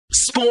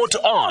Sport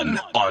on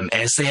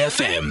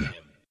SAFM.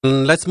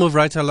 Let's move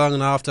right along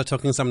now. After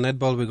talking some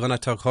netball, we're going to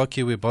talk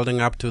hockey. We're building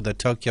up to the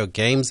Tokyo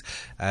Games,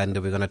 and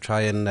we're going to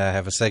try and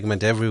have a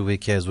segment every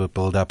week as we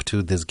build up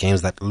to these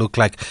games that look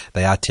like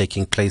they are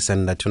taking place.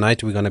 And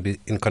tonight we're going to be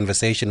in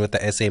conversation with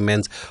the SA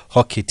men's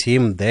hockey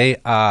team. They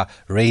are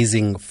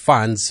raising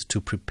funds to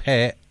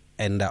prepare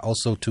and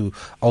also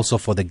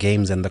for the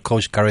games. And the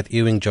coach, Gareth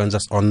Ewing, joins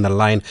us on the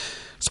line.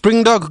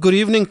 Springdog, good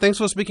evening. Thanks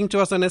for speaking to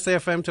us on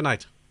SAFM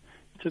tonight.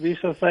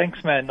 Tabiso,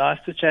 thanks, man. Nice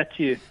to chat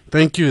to you.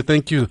 Thank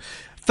you.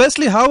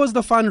 Firstly, how has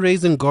the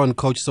fundraising gone,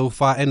 Coach, so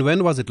far, and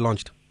when was it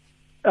launched?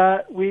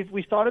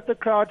 We started the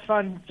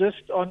crowdfund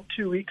just on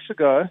 2 weeks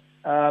ago.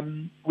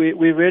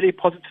 We're really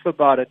positive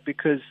about it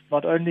because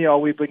not only are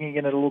we bringing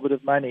in a little bit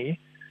of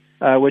money,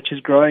 which is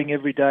growing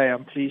every day,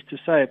 I'm pleased to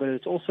say, but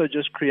it's also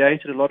just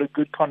created a lot of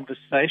good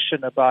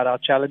conversation about our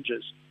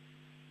challenges.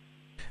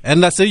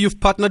 And I say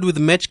you've partnered with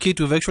MatchKit.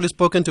 We've actually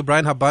spoken to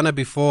Brian Habana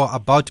before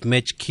about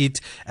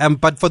MatchKit.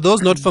 But for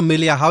those not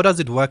familiar, how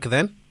does it work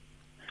then?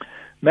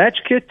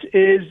 MatchKit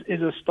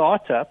is a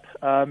startup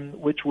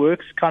which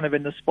works kind of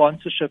in the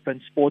sponsorship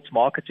and sports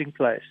marketing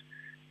place.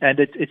 And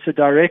it's a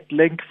direct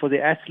link for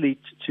the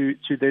athlete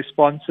to their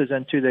sponsors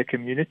and to their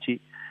community.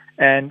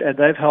 And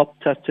they've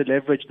helped us to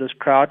leverage this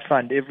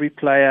crowdfund. Every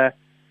player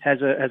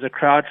has a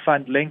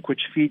crowdfund link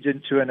which feeds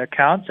into an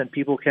account and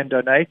people can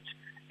donate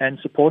and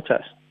support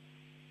us.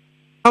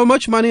 How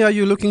much money are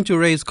you looking to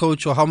raise,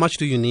 Coach, or how much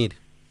do you need?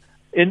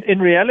 In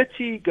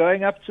reality,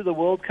 going up to the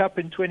World Cup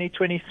in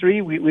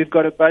 2023, we've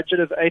got a budget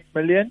of 8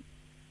 million.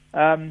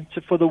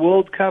 For the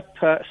World Cup,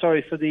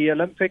 for the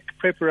Olympic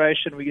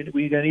preparation, we're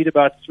going to need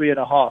about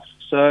 3.5.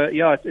 So,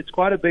 yeah, it's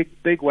quite a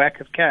big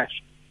whack of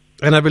cash.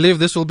 And I believe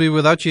this will be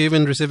without you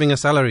even receiving a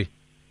salary.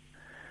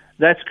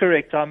 That's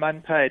correct. I'm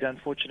unpaid,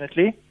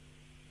 unfortunately.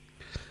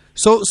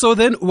 So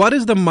then, what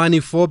is the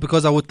money for?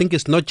 Because I would think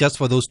it's not just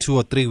for those 2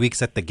 or 3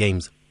 weeks at the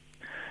games.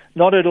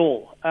 Not at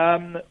all.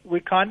 We're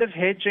kind of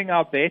hedging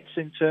our bets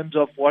in terms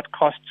of what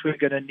costs we're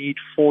going to need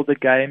for the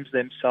games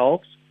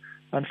themselves.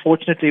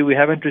 Unfortunately, we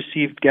haven't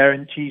received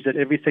guarantees that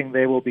everything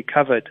there will be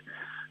covered.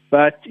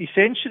 But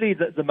essentially,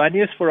 the money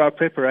is for our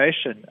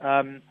preparation.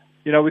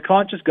 We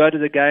can't just go to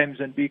the games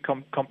and be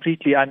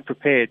completely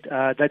unprepared.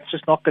 That's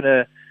just not going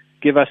to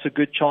give us a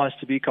good chance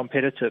to be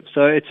competitive.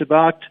 So it's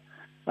about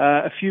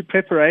a few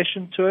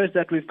preparation tours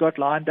that we've got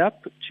lined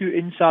up, 2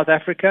 in South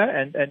Africa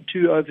and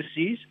 2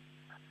 overseas.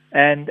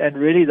 And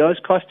really, those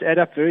costs add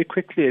up very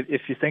quickly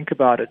if you think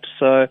about it.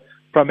 So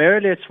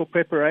primarily, it's for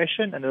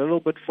preparation and a little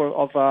bit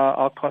of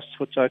our costs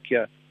for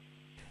Tokyo.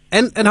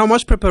 And how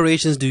much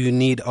preparation do you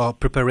need, or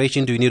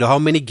how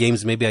many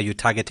games maybe are you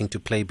targeting to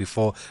play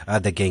before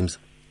the games?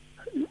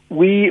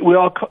 We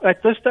are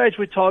at this stage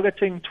we're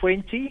targeting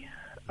 20,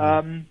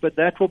 but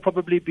that will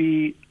probably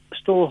be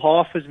still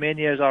half as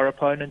many as our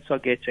opponents are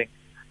getting.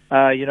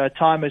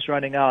 Time is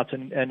running out,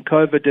 and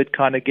COVID did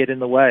kind of get in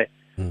the way.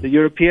 The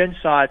European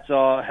sides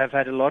have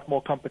had a lot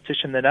more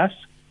competition than us,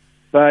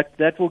 but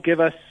that will give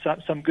us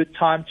some good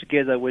time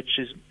together, which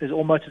is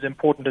almost as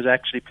important as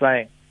actually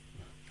playing.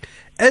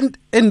 And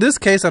in this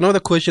case, another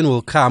question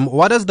will come.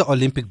 What does the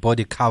Olympic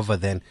body cover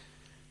then?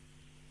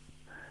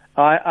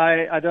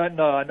 I don't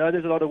know. I know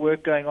there's a lot of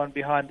work going on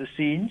behind the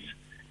scenes,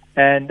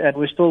 and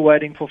we're still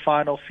waiting for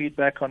final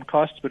feedback on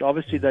costs, but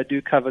obviously they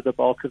do cover the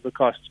bulk of the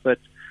costs. But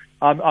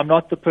I'm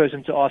not the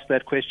person to ask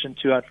that question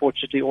to,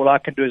 unfortunately. All I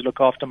can do is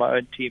look after my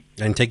own team.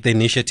 And take the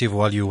initiative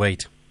while you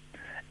wait.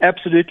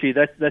 Absolutely.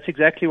 That's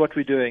exactly what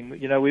we're doing.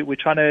 We're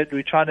trying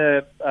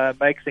to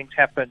make things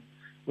happen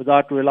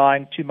without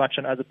relying too much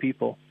on other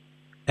people.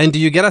 And do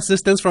you get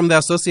assistance from the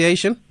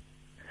association?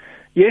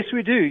 Yes,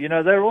 we do.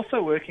 They're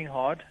also working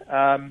hard.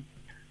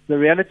 The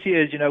reality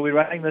is, we're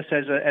running this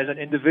as an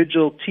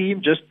individual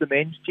team, just the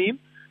men's team.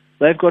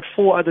 They've got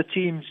 4 other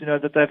teams,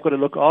 that they've got to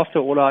look after,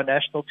 all our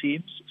national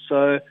teams.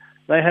 So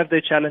they have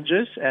their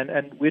challenges,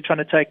 and we're trying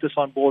to take this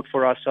on board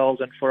for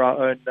ourselves and for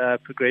our own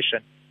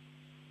progression.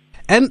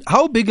 And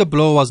how big a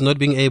blow was not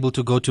being able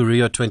to go to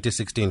Rio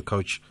 2016,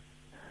 Coach?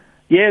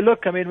 Yeah,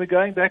 look, we're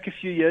going back a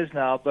few years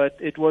now, but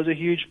it was a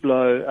huge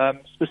blow,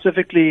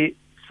 specifically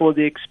for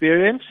the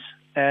experience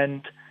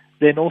and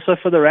then also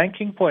for the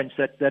ranking points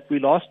that we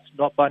lost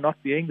by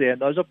not being there.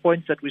 And those are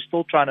points that we're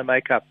still trying to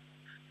make up.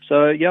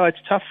 So, yeah, it's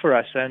tough for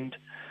us, and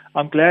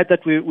I'm glad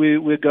that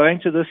we're going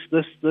to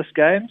this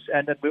games,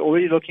 and that we're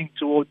already looking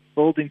toward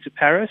building to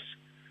Paris,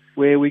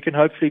 where we can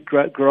hopefully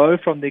grow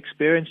from the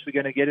experience we're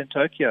going to get in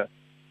Tokyo.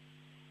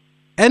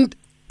 And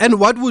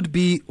what would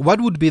be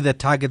the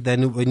target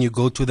then when you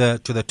go to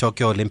the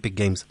Tokyo Olympic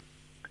Games?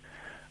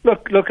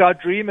 Look, our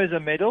dream is a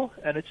medal,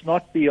 and it's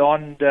not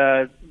beyond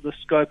the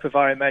scope of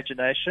our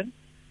imagination.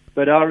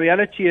 But our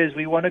reality is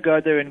we want to go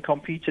there and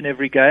compete in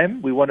every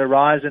game. We want to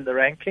rise in the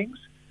rankings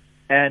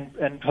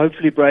and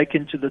hopefully break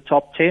into the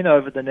top 10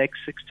 over the next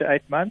 6 to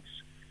 8 months.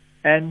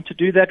 And to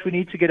do that, we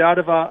need to get out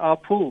of our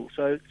pool.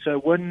 So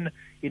win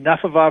enough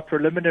of our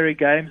preliminary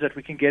games that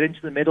we can get into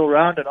the medal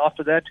round, and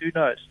after that, who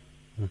knows?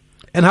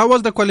 And how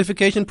was the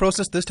qualification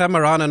process this time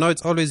around? I know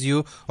it's always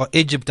you or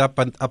Egypt up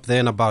there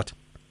and about.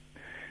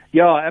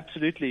 Yeah,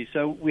 absolutely.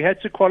 So we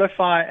had to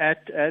qualify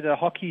at a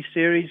hockey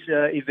series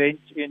event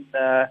in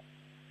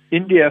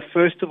India,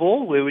 first of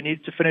all, where we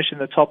needed to finish in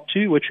the top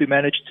 2, which we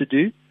managed to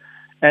do.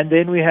 And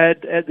then we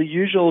had the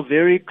usual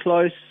very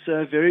close,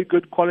 very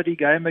good quality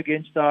game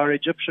against our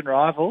Egyptian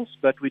rivals,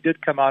 but we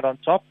did come out on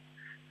top,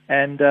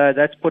 and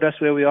that's put us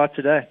where we are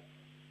today.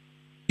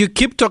 You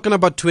keep talking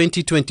about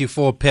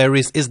 2024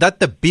 Paris. Is that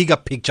the bigger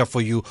picture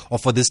for you or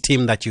for this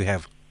team that you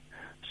have?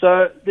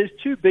 So there's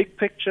 2 big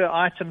picture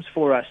items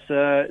for us.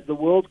 The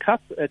World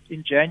Cup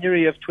in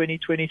January of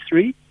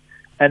 2023,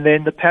 and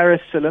then the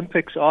Paris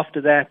Olympics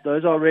after that.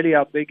 Those are really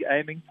our big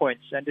aiming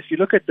points. And if you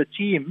look at the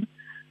team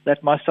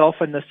that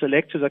myself and the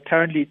selectors are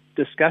currently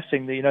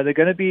discussing, they're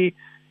going to be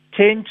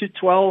 10 to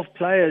 12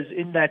 players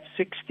in that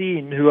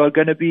 16 who are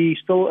going to be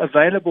still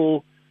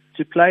available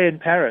to play in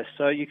Paris.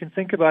 So you can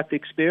think about the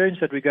experience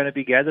that we're going to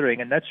be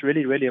gathering, and that's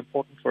really, really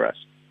important for us.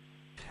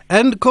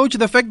 And Coach,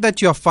 the fact that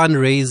you're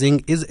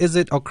fundraising, is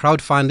it, or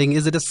crowdfunding,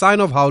 is it a sign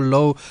of how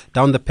low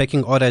down the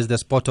pecking order is the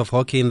sport of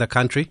hockey in the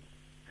country?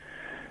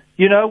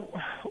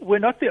 We're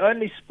not the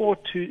only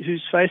sport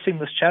who's facing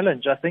this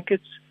challenge. I think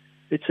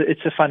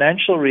it's a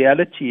financial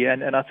reality,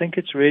 and I think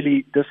it's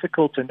really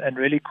difficult and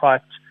really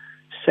quite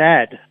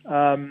sad.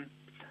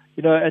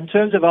 In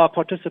terms of our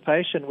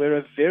participation, we're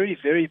a very,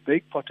 very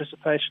big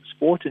participation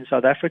sport in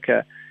South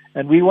Africa,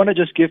 and we want to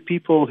just give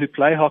people who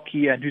play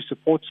hockey and who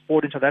support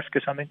sport in South Africa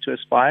something to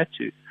aspire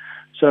to.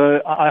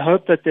 So I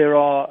hope that there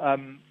are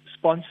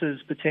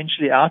sponsors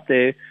potentially out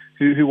there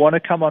who want to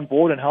come on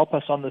board and help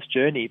us on this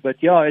journey. But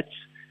yeah,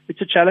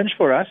 it's a challenge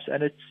for us,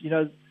 and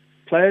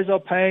players are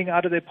paying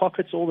out of their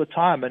pockets all the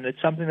time, and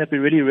it's something that we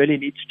really, really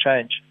need to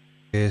change.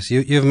 Yes,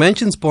 you've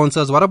mentioned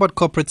sponsors. What about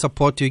corporate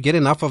support? Do you get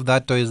enough of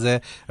that, or is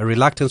there a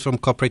reluctance from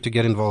corporate to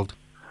get involved?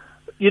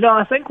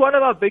 I think one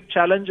of our big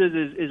challenges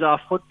is our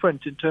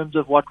footprint in terms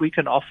of what we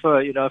can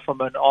offer,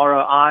 from an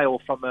ROI or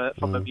from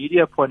a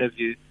media point of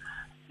view.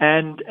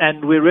 And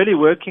we're really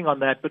working on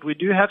that, but we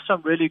do have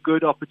some really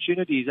good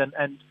opportunities,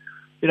 and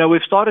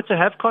we've started to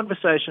have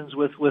conversations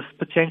with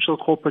potential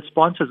corporate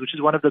sponsors, which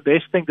is one of the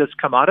best things that's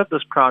come out of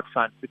this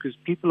crowdfund, because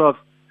people have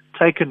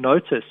taken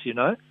notice,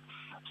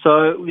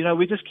 So,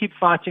 we just keep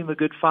fighting the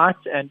good fight,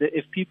 and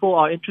if people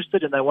are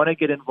interested and they want to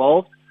get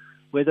involved,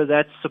 whether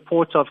that's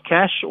support of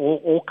cash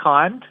or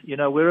kind,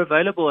 we're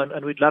available,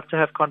 and we'd love to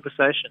have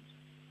conversations.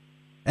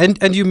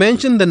 And you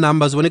mentioned the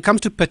numbers. When it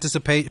comes to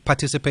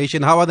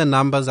participation, how are the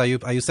numbers? Are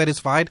you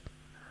satisfied?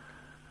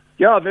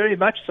 Yeah, very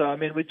much so. I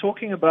mean, we're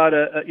talking about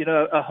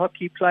a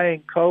hockey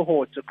playing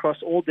cohort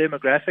across all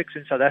demographics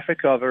in South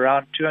Africa of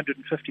around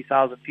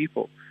 250,000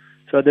 people.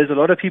 So there's a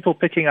lot of people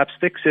picking up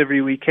sticks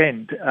every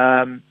weekend.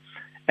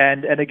 And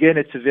again,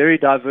 it's a very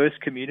diverse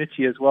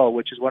community as well,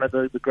 which is one of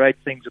the great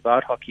things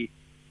about hockey.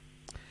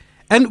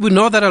 And we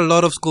know that a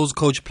lot of schools,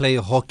 Coach, play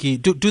hockey.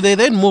 Do they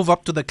then move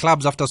up to the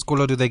clubs after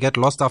school, or do they get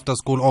lost after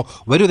school, or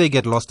where do they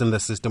get lost in the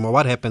system, or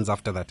what happens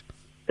after that?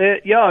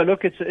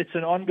 Look, it's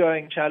an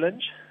ongoing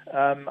challenge.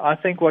 I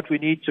think what we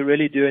need to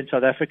really do in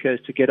South Africa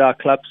is to get our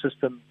club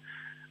system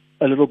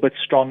a little bit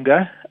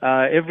stronger.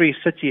 Every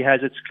city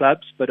has its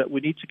clubs, but we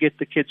need to get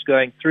the kids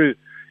going through,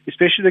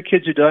 especially the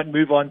kids who don't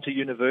move on to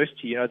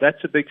university.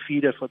 That's a big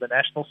feeder for the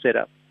national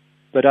setup.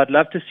 But I'd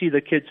love to see the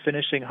kids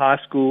finishing high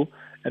school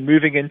and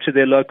moving into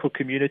their local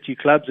community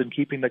clubs and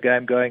keeping the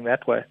game going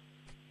that way.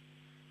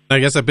 I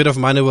guess a bit of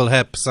money will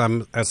help,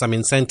 some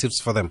incentives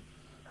for them.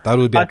 That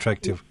would be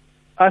attractive.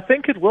 I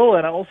think it will,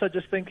 and I also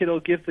just think it'll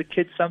give the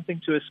kids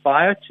something to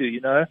aspire to,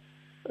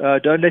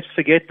 Don't let's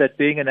forget that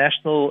being a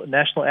national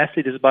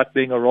athlete is about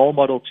being a role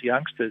model to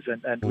youngsters,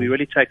 and we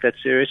really take that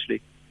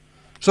seriously.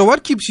 So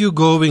what keeps you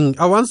going?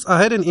 I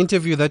had an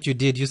interview that you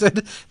did. You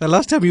said the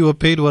last time you were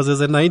paid was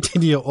as a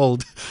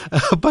 19-year-old.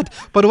 But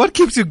what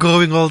keeps you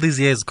going all these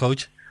years,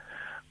 Coach?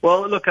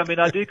 Well, look,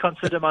 I do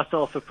consider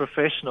myself a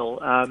professional.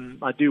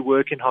 I do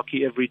work in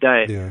hockey every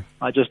day. Yeah.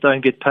 I just don't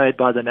get paid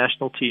by the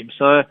national team.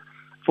 So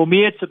for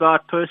me, it's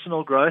about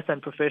personal growth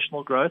and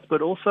professional growth,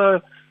 but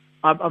also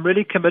I'm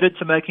really committed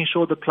to making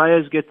sure the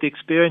players get the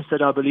experience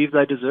that I believe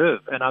they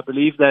deserve. And I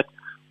believe that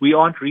we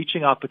aren't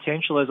reaching our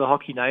potential as a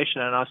hockey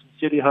nation, and I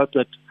sincerely hope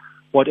that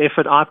what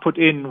effort I put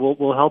in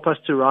will help us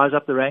to rise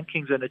up the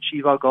rankings and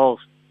achieve our goals.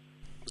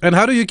 And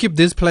how do you keep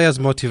these players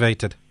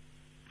motivated?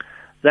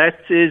 That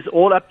is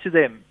all up to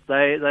them.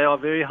 They are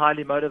very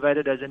highly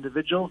motivated as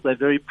individuals. They're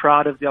very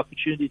proud of the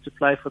opportunity to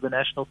play for the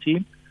national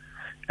team,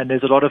 and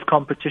there's a lot of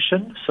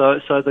competition. So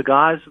the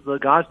guys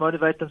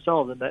motivate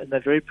themselves, and they're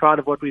very proud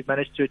of what we've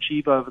managed to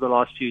achieve over the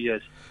last few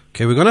years.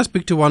 Okay, we're going to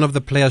speak to one of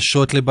the players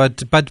shortly,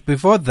 but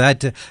before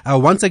that,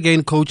 once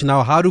again, Coach,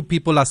 now how do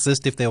people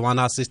assist if they want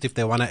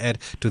to add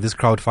to this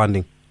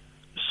crowdfunding?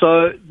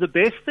 So the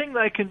best thing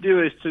they can do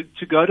is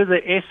to go to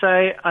the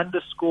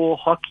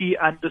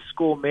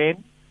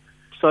SA_hockey_men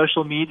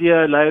social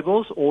media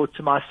labels, or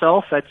to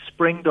myself at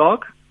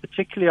Springdog,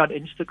 particularly on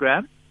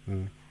Instagram,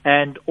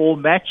 or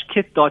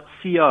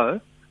matchkit.co,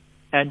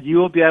 and you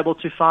will be able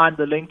to find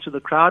the link to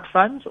the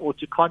crowdfund or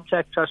to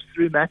contact us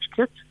through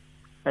Matchkit,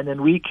 and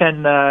then we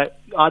can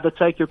either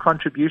take your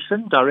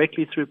contribution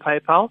directly through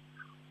PayPal,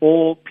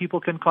 or people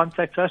can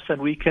contact us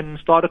and we can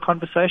start a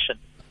conversation.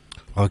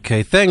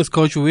 Okay, thanks,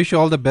 Coach. We wish you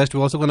all the best.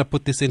 We're also going to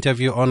put this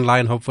interview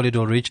online. Hopefully it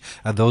will reach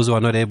those who are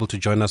not able to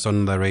join us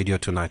on the radio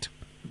tonight.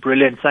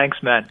 Brilliant.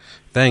 Thanks, man.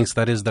 Thanks.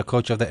 That is the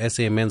coach of the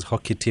SA men's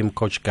hockey team,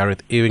 Coach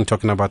Gareth Ewing,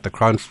 talking about the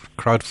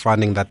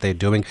crowdfunding that they're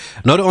doing,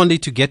 not only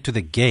to get to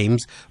the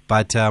games,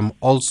 but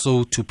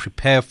also to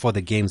prepare for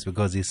the games,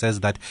 because he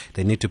says that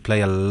they need to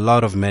play a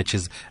lot of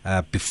matches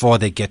before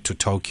they get to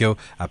Tokyo,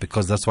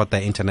 because that's what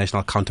their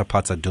international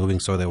counterparts are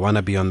doing. So they want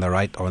to be on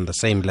the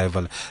same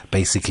level,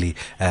 basically.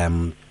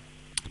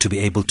 To be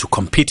able to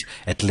compete,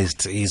 at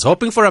least. He's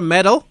hoping for a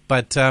medal,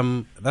 but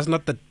that's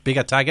not the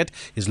bigger target.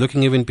 He's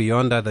looking even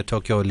beyond the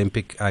Tokyo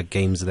Olympic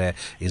Games. There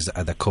is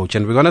the coach.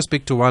 And we're going to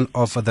speak to one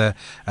of the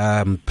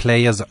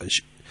players.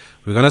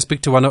 We're going to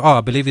speak to I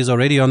believe he's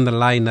already on the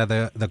line,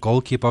 the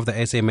goalkeeper of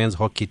the SA men's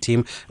hockey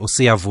team,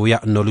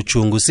 Usiyavuya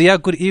Noluchungu.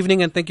 Usiya, good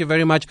evening, and thank you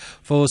very much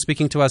for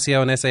speaking to us here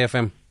on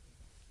SAFM.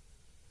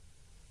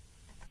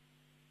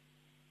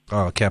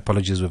 Oh, okay,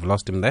 apologies, we've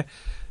lost him there.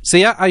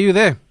 Usiya, are you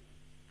there?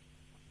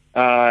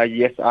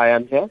 Yes, I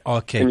am here.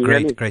 Okay,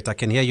 great. I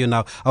can hear you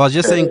now. I was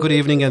just saying good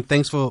evening and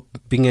thanks for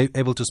being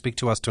able to speak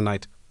to us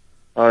tonight.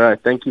 All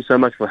right, thank you so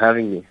much for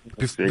having me.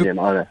 It's really an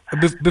honor.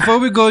 Before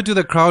we go to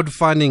the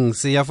crowdfunding,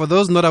 Sia, for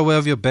those not aware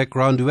of your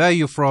background, where are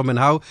you from and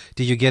how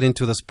did you get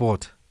into the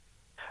sport?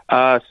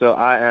 So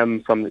I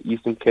am from the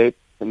Eastern Cape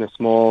in a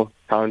small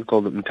town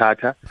called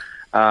Mthatha.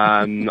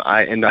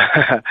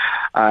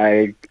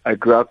 I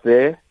grew up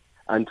there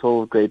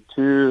until grade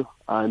 2.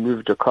 I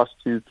moved across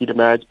to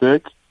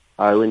Pietermaritzburg.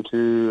 I went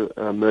to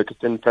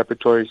Murchison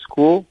Preparatory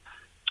School,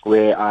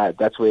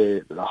 that's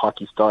where the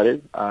hockey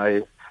started.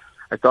 I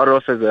started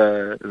off as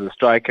a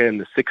striker in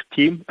the 6th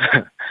team,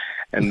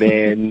 and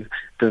then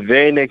the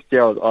very next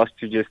year I was asked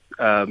to just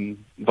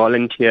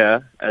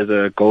volunteer as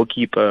a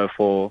goalkeeper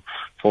for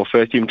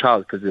first team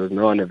trials because there was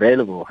no one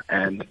available,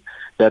 and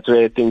that's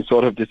where things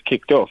sort of just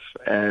kicked off.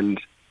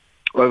 And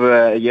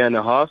over a year and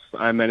a half,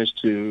 I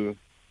managed to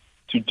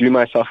do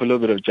myself a little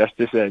bit of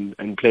justice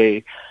and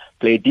play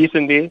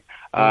decently.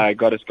 I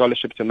got a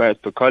scholarship to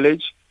Maritzburg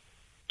College,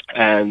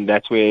 and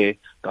that's where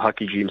the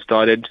hockey dream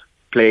started.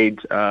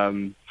 Played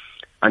under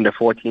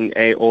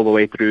 14A all the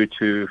way through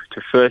to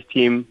first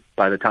team.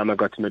 By the time I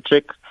got to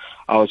matric,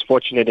 I was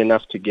fortunate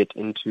enough to get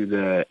into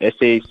the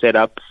SA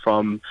setup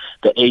from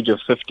the age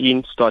of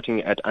 15,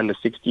 starting at under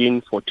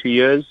 16 for 2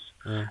 years,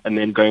 and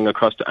then going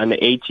across to under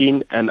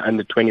 18 and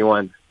under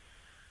 21.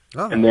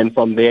 Oh. And then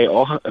from there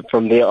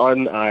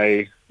on,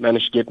 I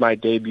managed to get my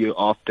debut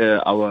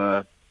after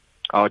our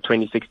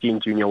 2016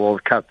 Junior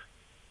World Cup.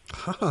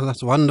 Oh,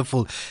 that's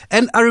wonderful.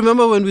 And I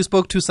remember when we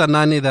spoke to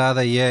Sanani the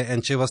other year,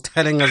 and she was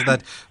telling us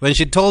that when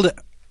she told,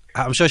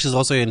 I'm sure she's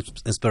also an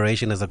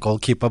inspiration as a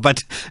goalkeeper,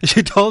 but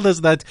she told us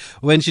that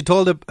when she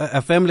told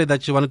a family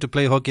that she wanted to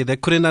play hockey, they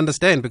couldn't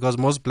understand because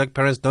most black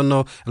parents don't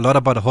know a lot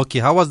about hockey.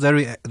 How was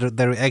the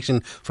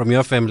reaction from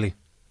your family?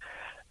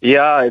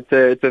 Yeah,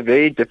 it's a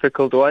very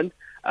difficult one,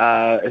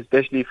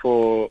 especially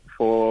for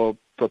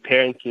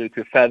parents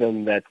to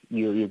fathom that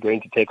you're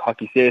going to take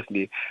hockey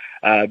seriously,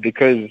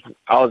 because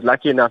I was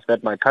lucky enough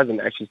that my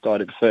cousin actually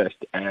started first,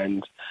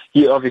 and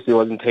he obviously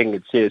wasn't taking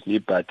it seriously,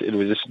 but it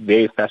was just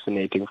very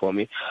fascinating for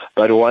me.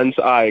 But once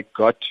I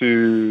got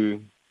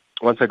to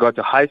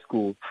high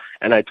school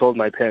and I told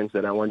my parents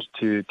that I wanted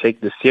to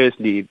take this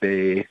seriously,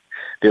 they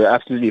were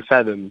absolutely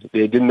fathomed.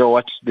 They didn't know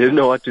what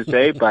to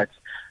say, but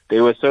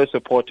they were so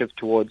supportive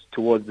towards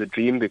the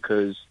dream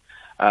because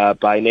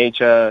by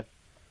nature,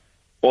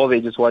 all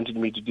they just wanted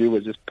me to do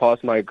was just pass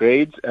my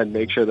grades and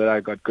make sure that I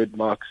got good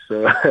marks.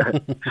 So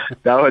that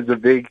was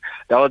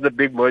a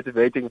big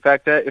motivating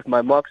factor. If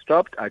my marks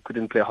dropped, I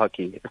couldn't play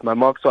hockey. If my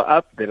marks were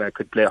up, then I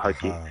could play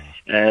hockey.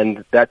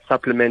 And that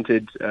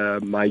supplemented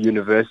my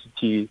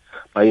university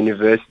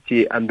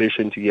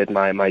ambition to get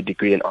my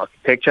degree in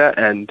architecture,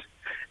 and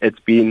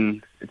it's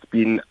been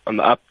on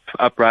the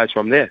uprise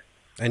from there.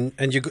 And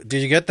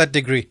did you get that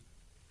degree?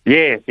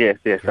 Yes.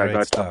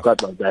 I've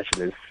got my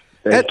bachelor's.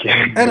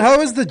 And how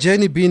has the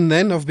journey been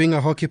then of being a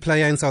hockey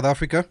player in South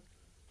Africa?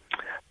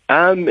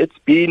 It's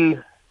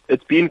been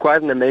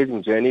quite an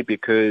amazing journey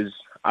because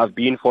I've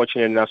been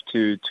fortunate enough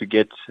to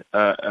get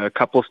a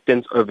couple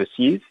stints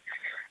overseas.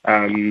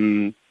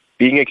 Being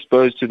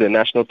exposed to the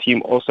national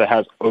team also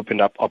has opened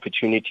up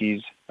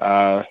opportunities,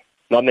 not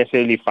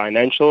necessarily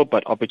financial,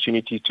 but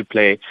opportunities to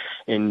play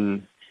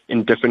in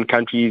different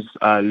countries,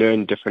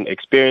 learn different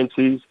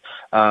experiences,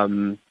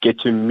 get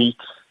to meet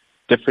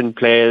different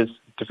players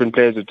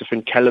with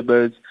different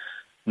calibers,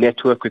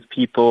 network with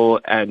people,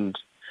 and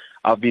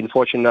I've been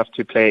fortunate enough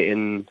to play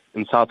in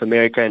South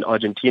America and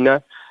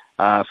Argentina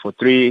for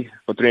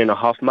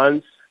 3.5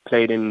 months,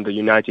 played in the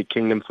United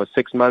Kingdom for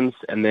 6 months,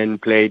 and then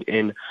played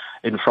in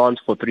France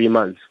for 3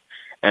 months.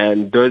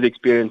 And those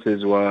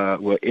experiences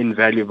were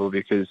invaluable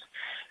because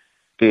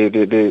there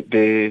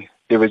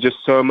was just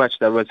so much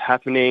that was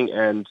happening,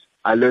 and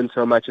I learned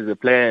so much as a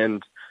player.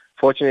 And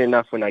fortunately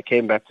enough, when I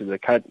came back to the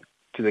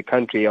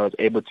country, I was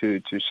able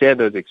to share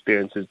those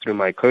experiences through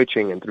my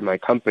coaching and through my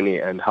company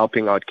and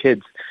helping out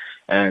kids.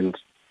 And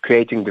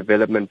creating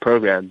development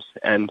programs.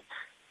 And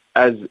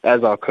as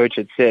our coach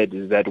had said,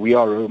 is that we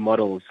are role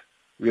models.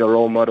 We are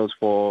role models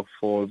for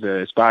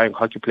the aspiring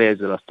hockey players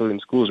that are still in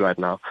schools right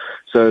now.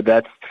 So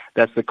that's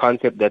the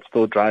concept that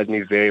still drives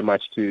me very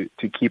much to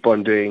keep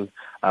on doing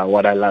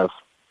what I love,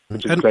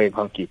 which is playing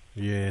hockey.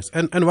 Yes.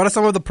 And what are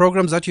some of the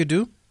programs that you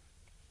do?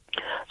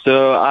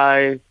 So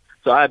I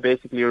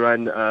basically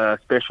run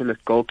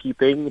specialist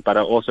goalkeeping, but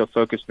I also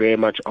focus very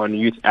much on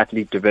youth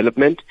athlete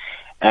development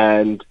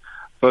and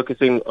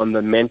focusing on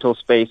the mental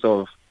space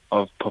of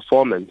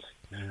performance.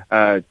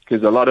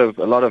 Because a lot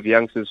of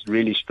youngsters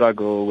really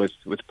struggle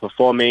with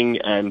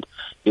performing, and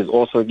there's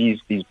also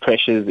these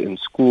pressures in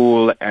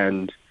school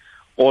and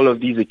all of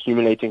these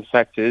accumulating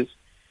factors.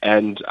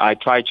 And I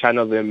try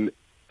channel them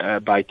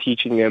by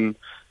teaching them,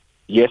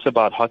 yes,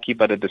 about hockey,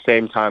 but at the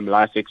same time,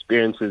 life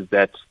experiences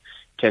that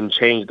can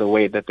change the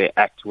way that they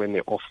act when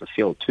they're off the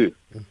field too.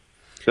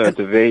 So it's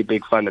a very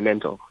big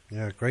fundamental.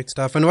 Yeah, great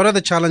stuff. And what are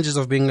the challenges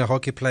of being a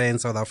hockey player in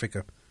South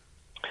Africa?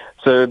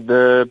 So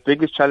the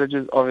biggest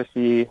challenges,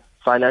 obviously,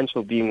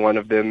 financial being one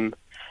of them.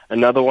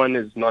 Another one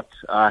is not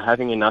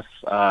having enough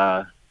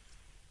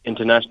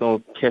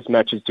international test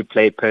matches to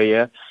play per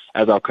year.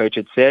 As our coach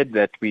had said,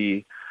 that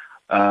we're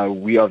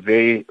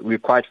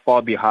quite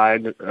far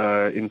behind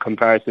in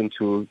comparison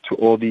to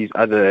all these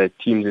other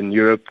teams in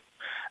Europe,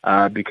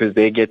 because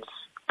they get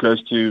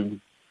close to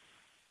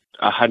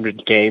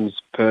 100 games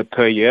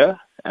per year,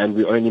 and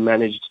we only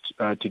managed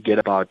to get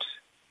about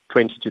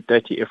 20 to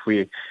 30 if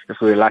we're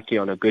lucky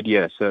on a good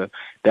year. So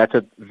that's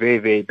a very,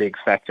 very big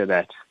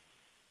factor.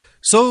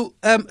 So,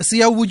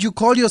 Sia, would you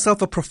call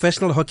yourself a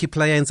professional hockey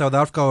player in South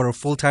Africa or a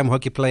full-time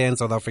hockey player in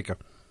South Africa?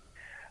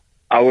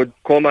 I would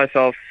call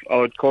myself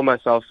a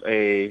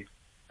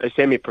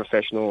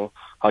semi-professional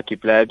hockey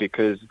player,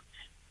 because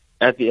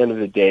at the end of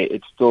the day,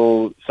 it's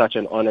still such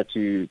an honor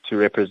to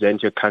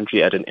represent your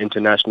country at an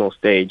international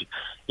stage.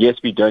 Yes,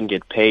 we don't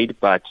get paid,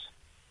 but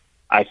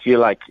I feel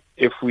like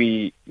if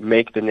we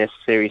make the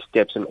necessary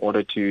steps in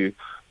order to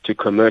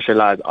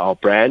commercialize our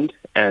brand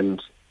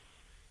and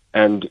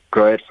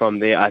grow it from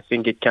there, I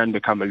think it can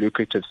become a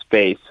lucrative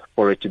space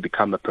for it to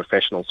become a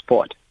professional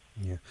sport.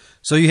 Yeah.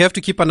 So you have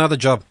to keep another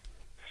job.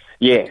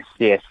 Yes.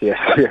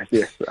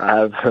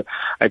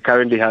 I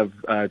currently have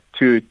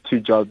two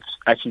jobs,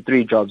 actually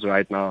 3 jobs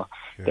right now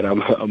that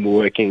I'm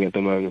working at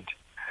the moment.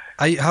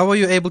 How are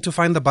you able to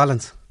find the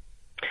balance?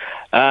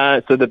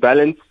 So the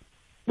balance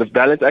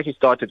actually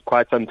started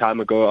quite some time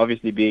ago,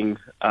 obviously being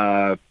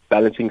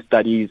balancing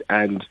studies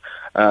and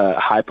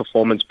high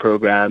performance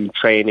program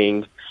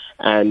training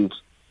and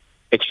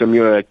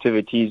extramural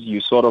activities.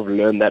 You sort of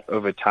learn that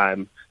over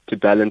time to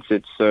balance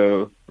it.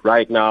 So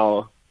right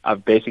now,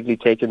 I've basically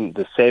taken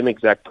the same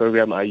exact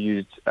program I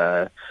used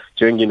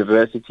during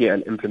university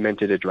and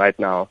implemented it right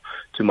now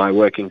to my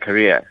working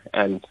career.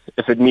 And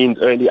if it means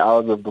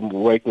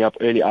waking up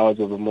early hours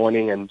of the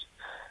morning and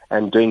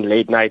doing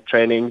late night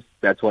trainings,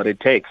 that's what it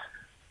takes.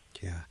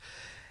 Yeah.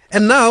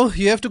 And now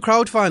you have to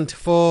crowdfund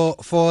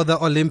for the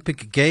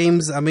Olympic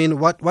Games. I mean,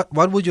 what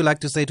would you like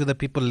to say to the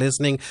people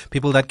listening,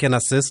 people that can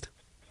assist?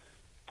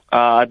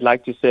 I'd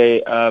like to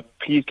say,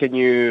 please can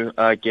you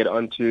get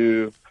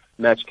onto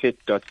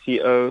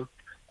matchkit.co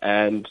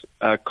and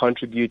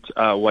contribute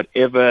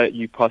whatever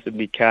you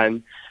possibly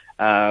can.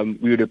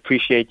 We would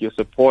appreciate your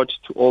support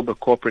to all the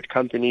corporate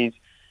companies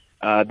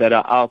that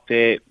are out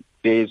there.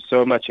 There's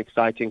so much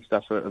exciting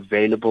stuff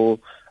available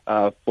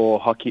for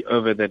hockey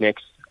over the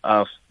next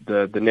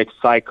the next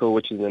cycle,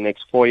 which is the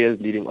next 4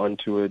 years leading on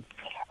to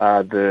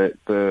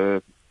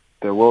the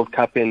World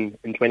Cup in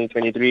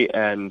 2023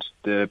 and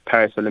the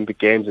Paris Olympic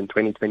Games in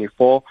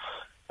 2024.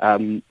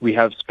 We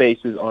have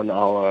spaces on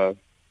our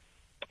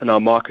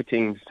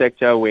marketing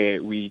sector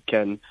where we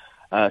can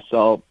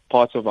sell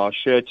parts of our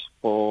shirts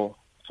for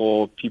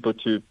people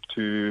to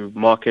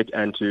market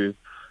and to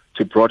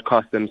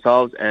broadcast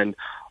themselves. And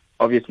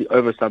obviously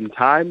over some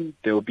time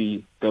there'll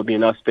be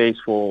enough space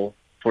for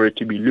it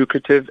to be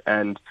lucrative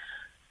and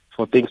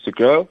for things to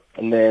grow.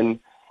 And then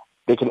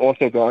they can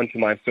also go onto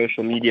my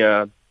social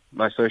media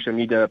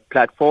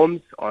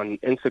platforms on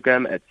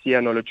Instagram at Sia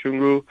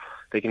Nolochungu.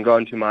 They can go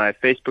onto my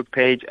Facebook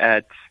page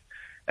at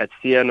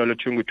Sia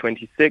Nolochungu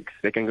 26.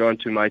 They can go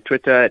onto my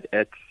Twitter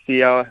at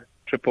Sia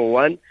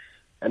 111,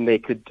 and they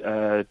could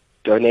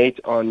donate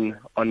on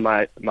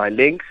my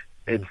link.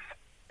 It's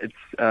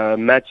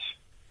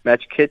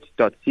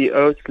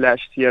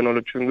matchkit.co/Sia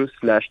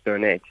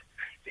Nolochungu/donate.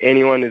 If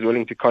anyone is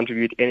willing to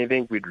contribute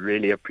anything, we'd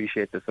really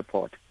appreciate the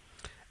support.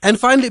 And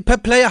finally, per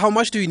player, how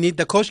much do you need?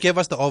 The coach gave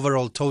us the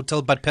overall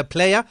total, but per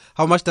player,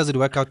 how much does it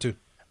work out to?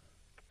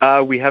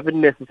 We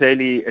haven't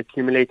necessarily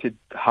accumulated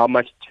how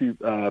much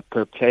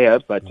per player,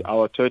 but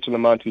our total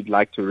amount we'd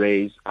like to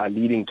raise,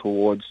 leading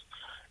towards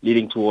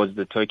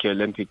the Tokyo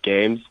Olympic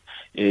Games,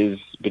 is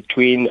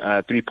between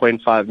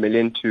 3.5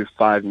 million to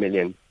 5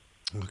 million.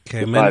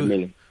 Okay,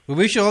 We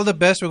wish you all the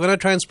best. We're going to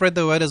try and spread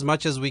the word as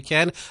much as we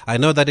can. I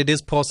know that it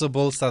is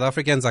possible. South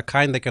Africans are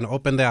kind. They can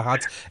open their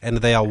hearts and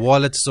their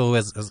wallets. So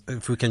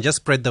if we can just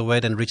spread the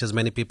word and reach as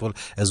many people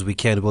as we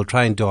can, we'll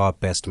try and do our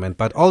best, man.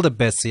 But all the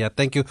best, Siya.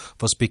 Thank you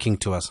for speaking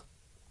to us.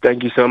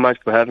 Thank you so much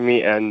for having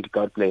me, and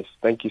God bless.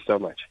 Thank you so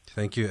much.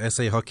 Thank you.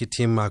 SA hockey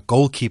team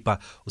goalkeeper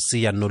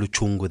Siya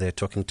Noluchungu there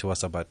talking to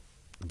us about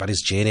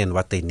his journey and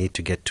what they need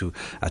to get to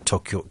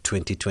Tokyo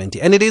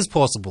 2020. And it is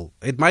possible.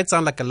 It might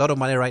sound like a lot of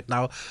money right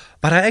now,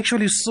 but I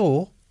actually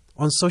saw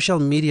on social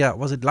media,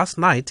 was it last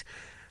night,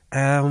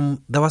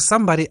 there was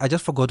somebody, I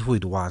just forgot who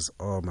it was.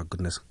 Oh my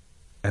goodness.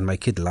 And my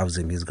kid loves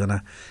him. He's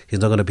not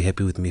gonna be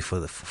happy with me for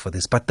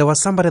this. But there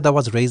was somebody that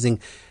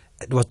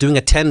was doing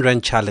a 10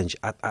 Rand challenge.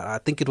 I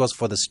think it was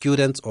for the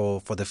students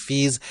or for the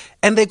fees,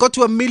 and they got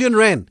to 1 million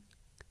Rand.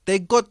 They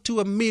got to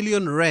 1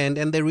 million Rand,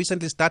 and they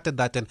recently started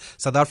that, and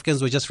South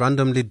Africans were just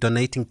randomly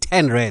donating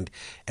 10 Rand,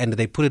 and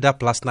they put it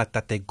up last night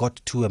that they got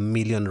to 1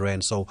 million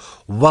Rand. So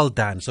well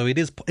done. So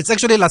it's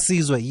actually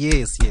Lasizwe.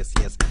 Yes.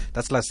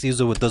 That's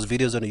Lasizwe with those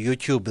videos on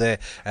YouTube there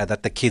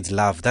that the kids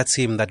love. That's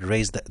him that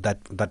raised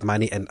that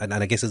money, and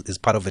I guess is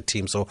part of a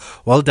team. So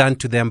well done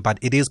to them. But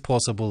it is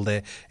possible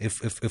there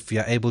if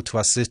you're able to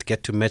assist,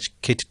 get to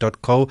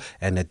matchkit.co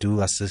and do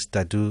assist,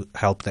 do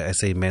help the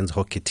SA men's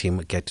hockey team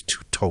get to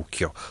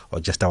Tokyo, or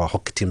just our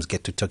hockey teams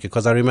get to Tokyo.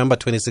 Because I remember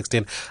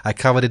 2016, I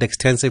covered it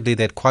extensively.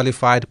 They'd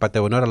qualified, but they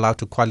were not allowed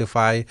to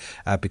qualify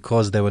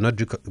because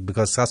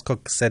SASCO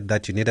said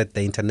that you needed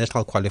the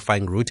international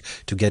qualifying route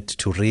to get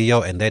to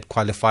Rio, and they'd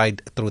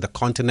qualified through the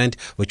continent,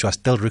 which was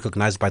still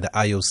recognized by the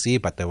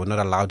IOC, but they were not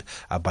allowed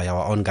by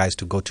our own guys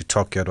to go to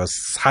Tokyo. It was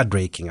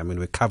heartbreaking. I mean,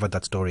 we covered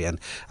that story, and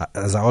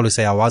as I always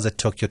say, I was at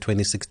Tokyo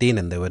 2016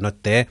 and they were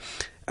not there.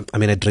 I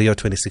mean, at Rio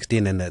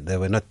 2016, and they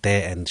were not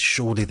there, and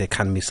surely they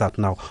can't miss out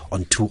now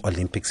on 2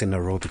 Olympics in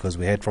a row, because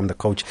we heard from the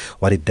coach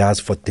what it does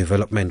for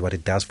development, what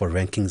it does for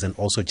rankings, and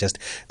also just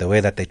the way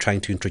that they're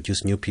trying to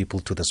introduce new people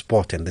to the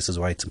sport, and this is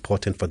why it's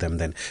important for them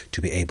then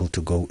to be able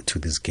to go to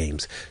these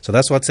games. So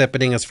that's what's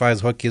happening as far as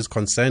hockey is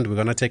concerned. We're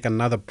going to take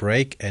another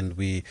break, and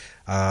we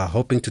are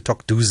hoping to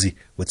talk Duzi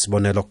with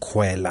Sibonelo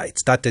Kwela. It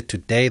started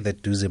today, the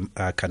Duzi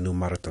Canoe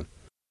Marathon.